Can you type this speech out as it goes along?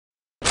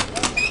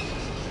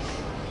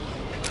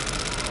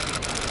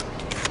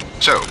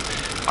So,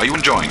 are you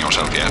enjoying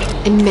yourself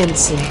yet?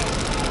 Immensely.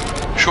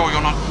 Sure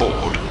you're not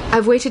bored?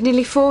 I've waited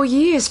nearly 4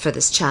 years for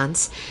this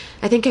chance.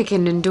 I think I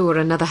can endure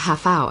another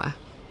half hour.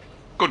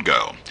 Good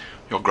girl.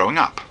 You're growing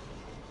up.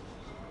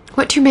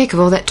 What do you make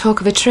of all that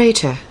talk of a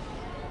traitor?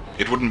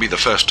 It wouldn't be the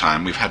first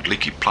time we've had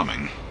leaky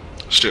plumbing.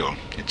 Still,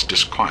 it's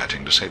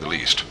disquieting to say the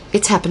least.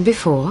 It's happened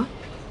before?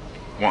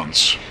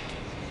 Once.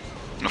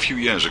 A few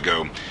years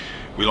ago,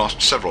 we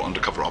lost several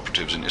undercover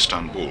operatives in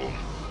Istanbul.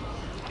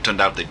 Turned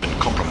out they'd been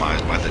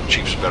compromised by the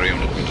chief's very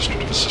own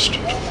administrative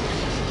assistant.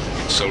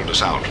 He'd sold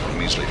us out for a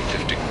measly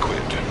 50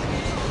 quid.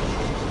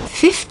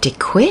 50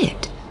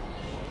 quid?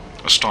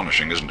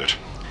 Astonishing, isn't it?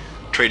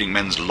 Trading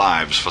men's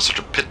lives for such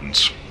a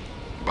pittance.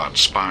 But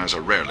spies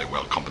are rarely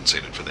well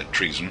compensated for their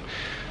treason.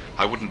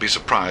 I wouldn't be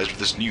surprised if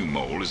this new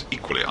mole is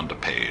equally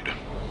underpaid.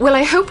 Well,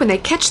 I hope when they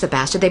catch the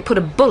bastard they put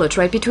a bullet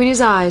right between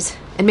his eyes.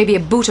 And maybe a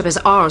boot up his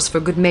arse for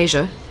good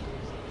measure.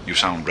 You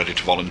sound ready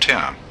to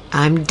volunteer.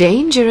 I'm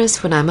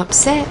dangerous when I'm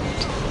upset.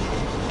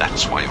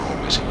 That's why you're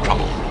always in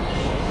trouble.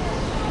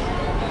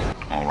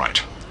 All right.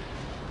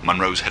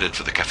 Munro's headed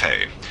for the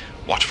cafe.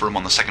 Watch for him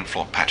on the second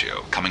floor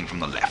patio, coming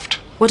from the left.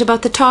 What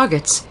about the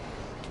targets?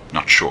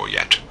 Not sure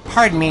yet.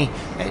 Pardon me,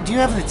 do you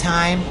have the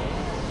time?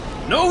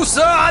 No,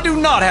 sir, I do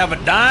not have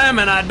a dime,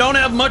 and I don't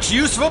have much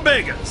use for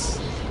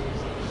beggars.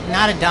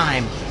 Not a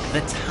dime,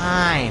 the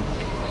time.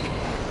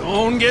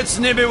 Don't get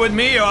snippy with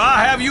me, or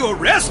I'll have you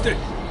arrested.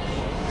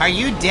 Are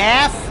you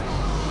deaf?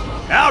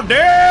 How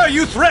dare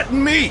you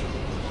threaten me?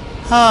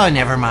 Oh,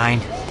 never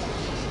mind.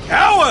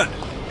 Coward!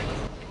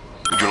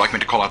 Would you like me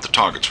to call out the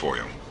targets for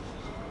you?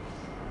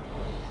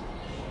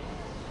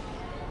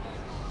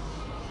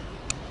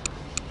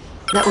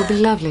 That would be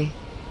lovely.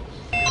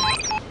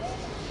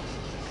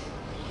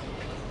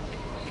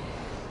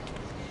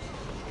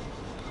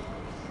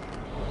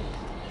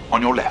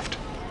 On your left.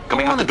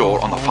 Coming out the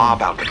door on the far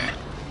balcony.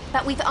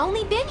 But we've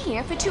only been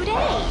here for 2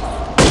 days.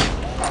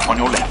 On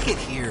your left. Get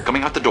here.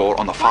 Coming out the door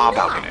on the far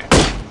balcony.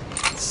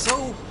 It's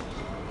so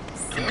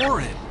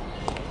foreign.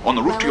 On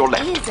the roof to your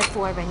left. It is a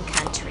foreign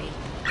country.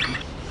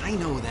 I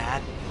know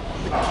that.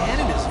 But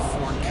Canada's a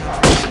foreign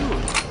country,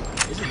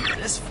 too. Isn't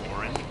this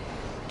foreign?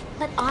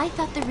 But I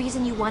thought the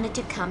reason you wanted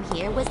to come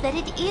here was that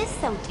it is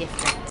so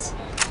different.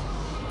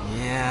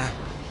 Yeah.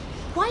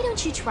 Why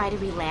don't you try to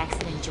relax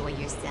and enjoy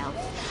yourself?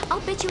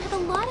 I'll bet you have a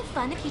lot of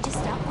fun if you just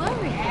stop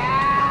worrying.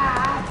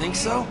 I think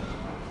so?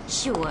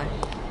 Sure.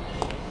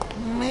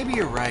 Maybe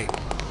you're right.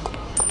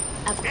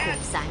 Of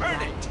course I'm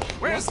right.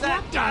 Where's Let's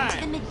that walk down to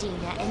the dime?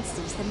 Medina and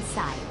see some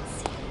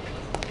sights.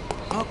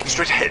 Okay.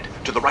 Straight ahead,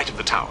 to the right of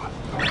the tower.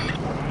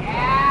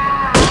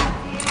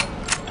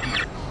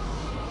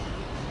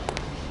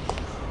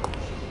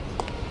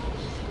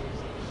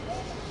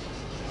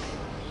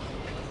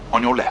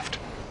 On your left.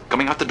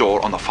 Coming out the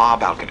door on the far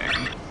balcony.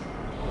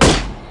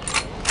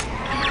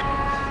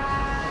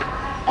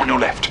 On your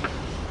left.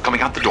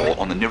 Coming out the door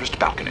on the nearest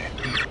balcony.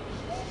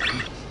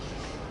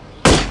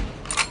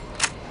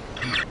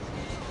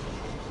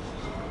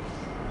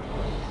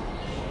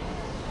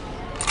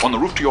 On the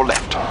roof to your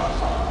left.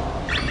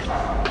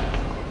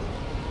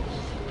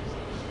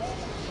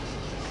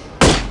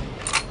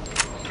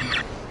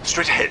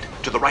 Straight ahead,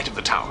 to the right of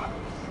the tower.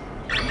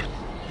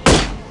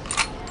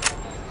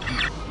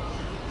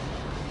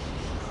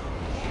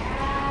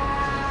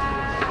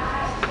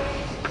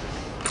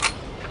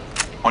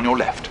 On your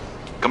left.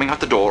 Coming out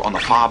the door on the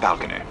far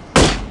balcony.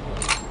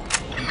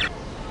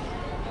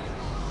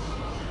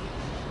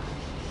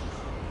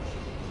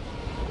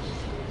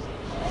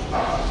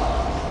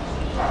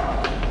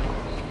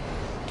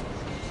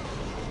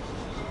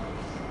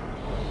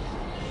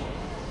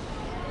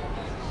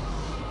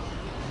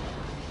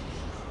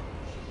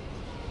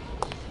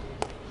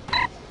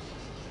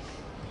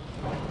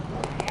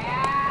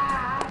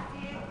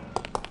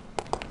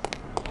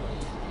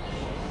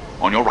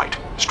 On your right,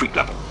 street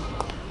level.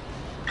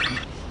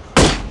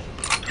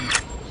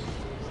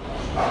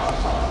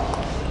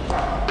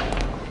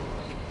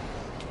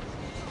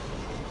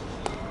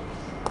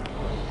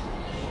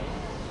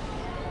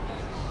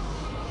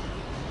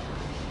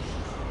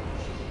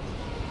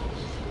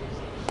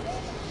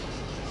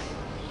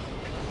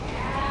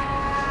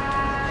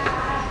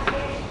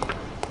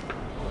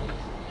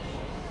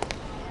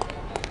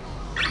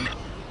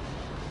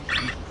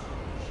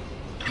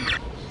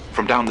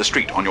 From down the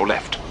street on your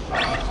left.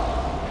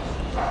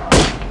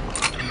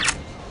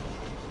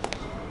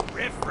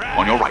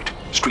 On your right,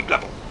 street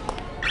level.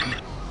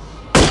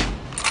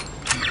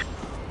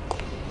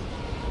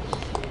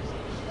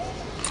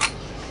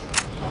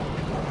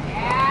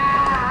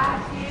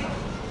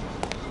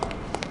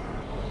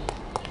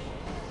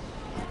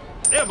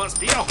 There must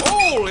be a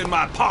hole in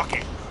my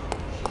pocket.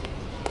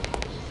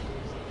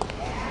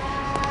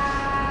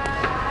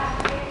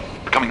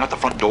 Coming out the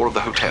front door of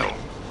the hotel.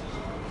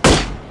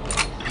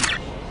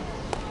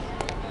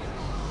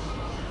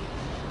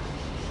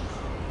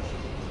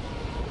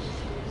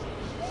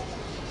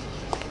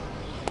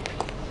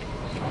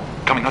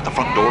 Coming out the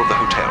front door of the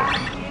hotel.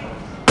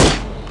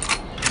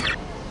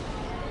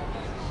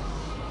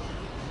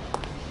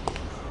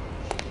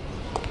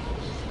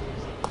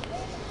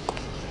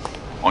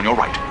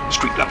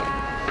 street level.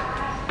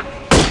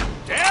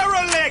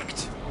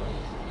 Derelict!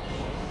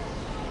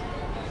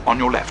 On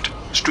your left,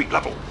 street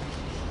level.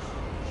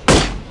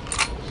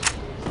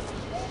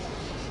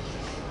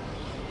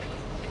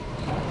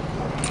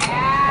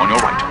 On your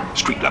right,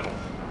 street level.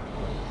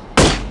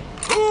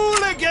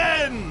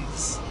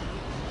 Hooligans!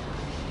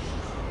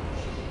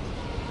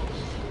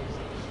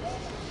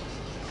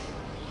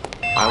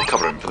 I'll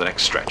cover him for the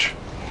next stretch.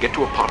 Get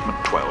to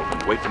apartment 12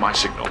 and wait for my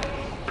signal.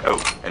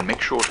 Oh, and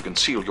make sure to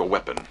conceal your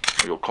weapon,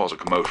 or you'll cause a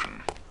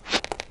commotion.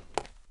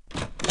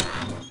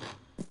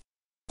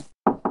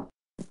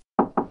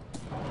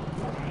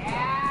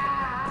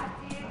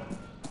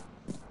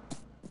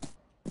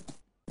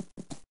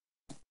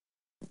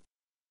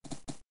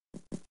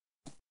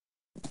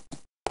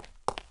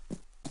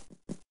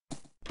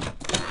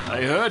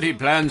 I heard he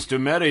plans to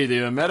marry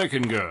the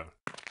American girl.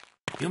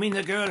 You mean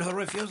the girl who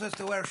refuses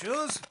to wear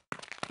shoes?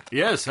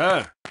 Yes,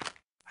 her.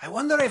 I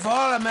wonder if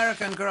all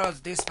American girls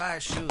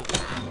despise shoes.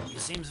 It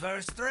seems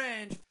very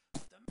strange.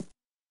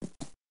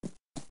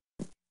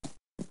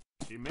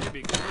 She may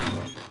be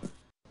crazy.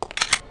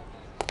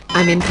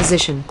 I'm in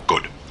position.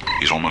 Good.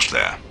 He's almost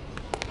there.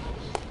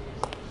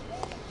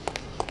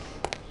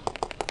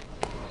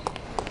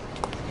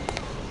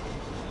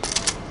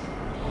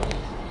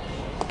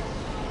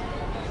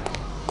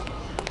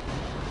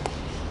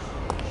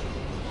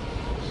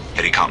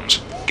 Here he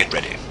comes. Get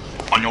ready.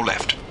 On your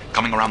left,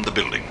 coming around the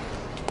building.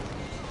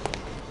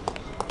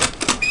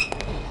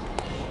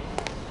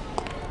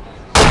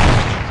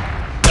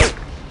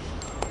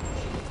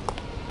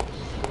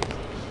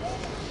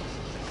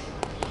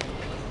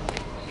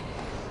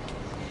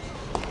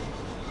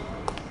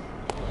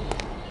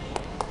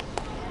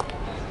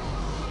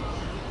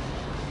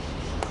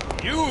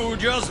 You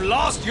just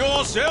lost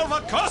yourself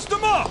a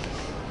customer!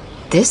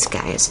 This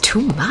guy is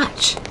too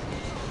much.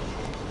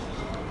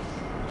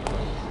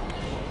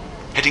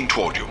 Heading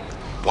toward you.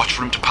 Watch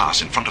for him to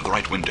pass in front of the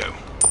right window.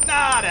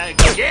 Not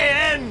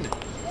again!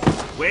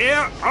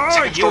 Where are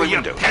Second you, story you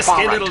window, pesky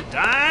far right. little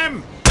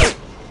dime?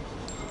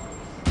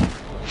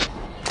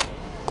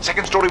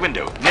 Second story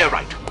window, near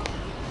right.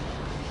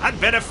 I'd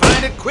better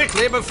find it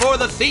quickly before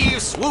the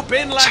thieves swoop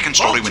in like Second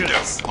story window,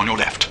 vultures. on your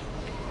left.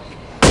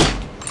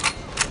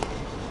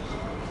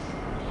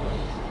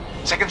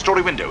 Second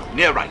story window,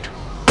 near right.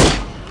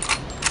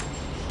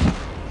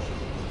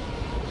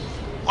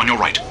 On your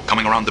right,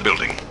 coming around the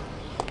building.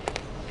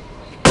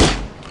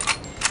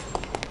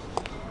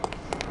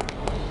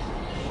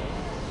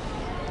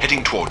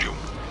 Heading toward you.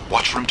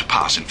 Watch for him to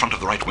pass in front of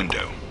the right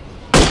window.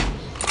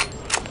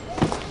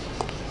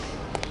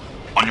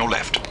 On your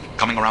left,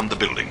 coming around the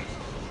building.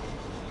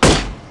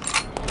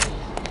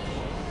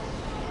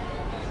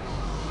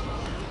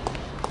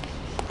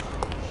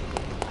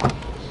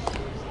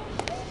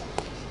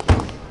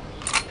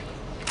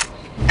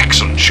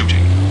 Excellent shooting.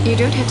 You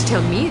don't have to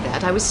tell me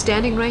that. I was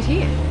standing right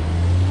here.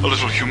 A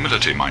little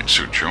humility might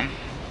suit you.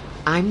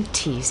 I'm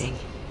teasing.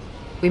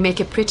 We make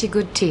a pretty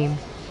good team.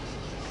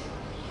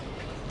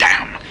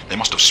 Damn, they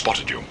must have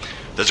spotted you.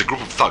 There's a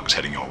group of thugs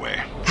heading your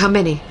way. How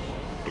many?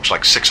 Looks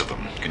like 6 of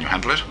them. Can you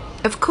handle it?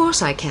 Of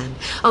course I can.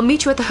 I'll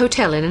meet you at the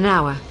hotel in an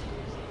hour.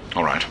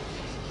 All right.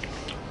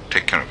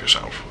 Take care of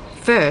yourself.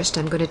 First,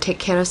 I'm going to take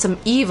care of some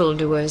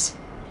evildoers.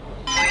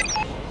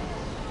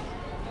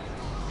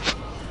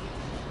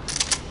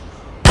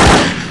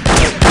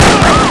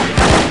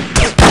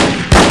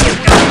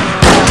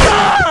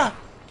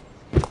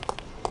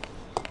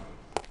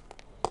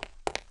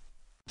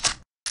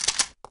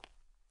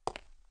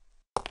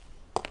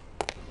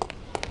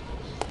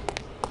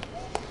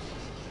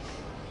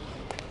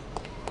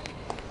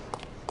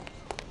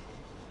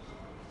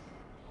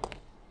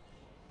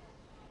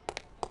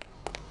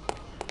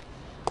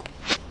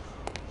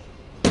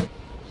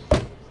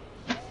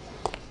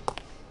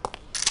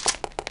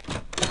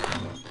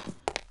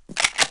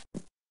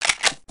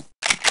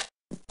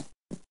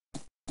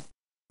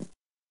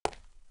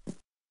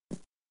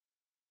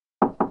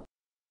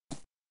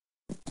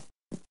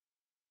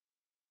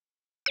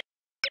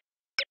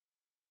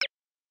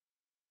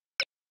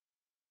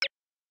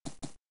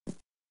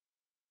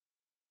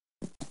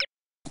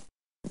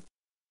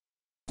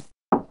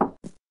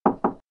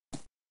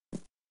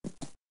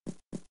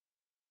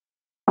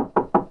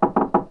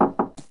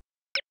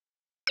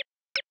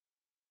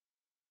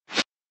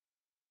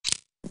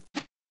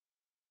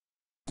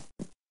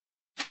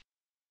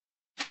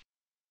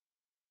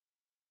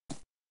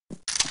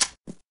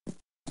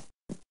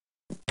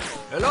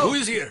 Hello? Who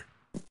is here?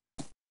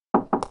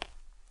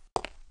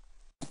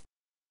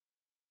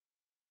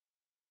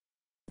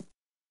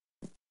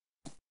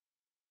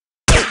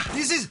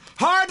 This is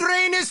hard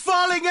rain is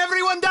falling,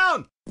 everyone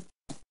down!